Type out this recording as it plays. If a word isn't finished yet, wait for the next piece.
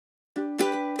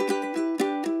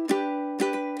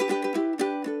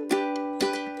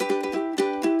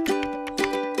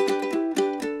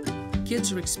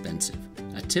Kids are expensive.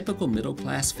 A typical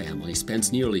middle-class family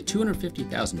spends nearly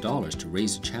 $250,000 to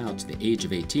raise a child to the age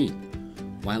of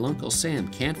 18. While Uncle Sam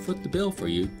can't foot the bill for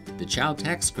you, the child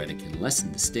tax credit can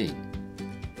lessen the sting.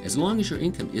 As long as your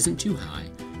income isn't too high,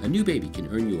 a new baby can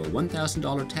earn you a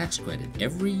 $1,000 tax credit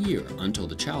every year until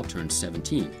the child turns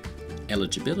 17.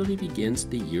 Eligibility begins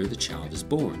the year the child is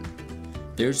born.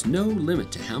 There's no limit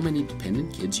to how many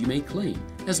dependent kids you may claim,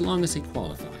 as long as they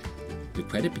qualify. The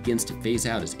credit begins to phase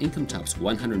out as income tops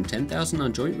 $110,000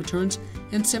 on joint returns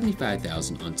and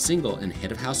 $75,000 on single and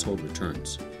head of household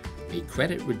returns. A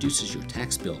credit reduces your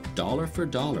tax bill dollar for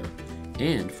dollar,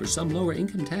 and for some lower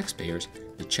income taxpayers,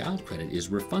 the child credit is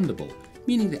refundable,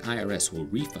 meaning the IRS will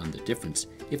refund the difference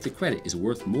if the credit is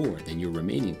worth more than your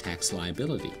remaining tax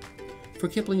liability. For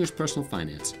Kiplinger's Personal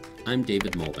Finance, I'm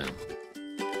David Mulbaum.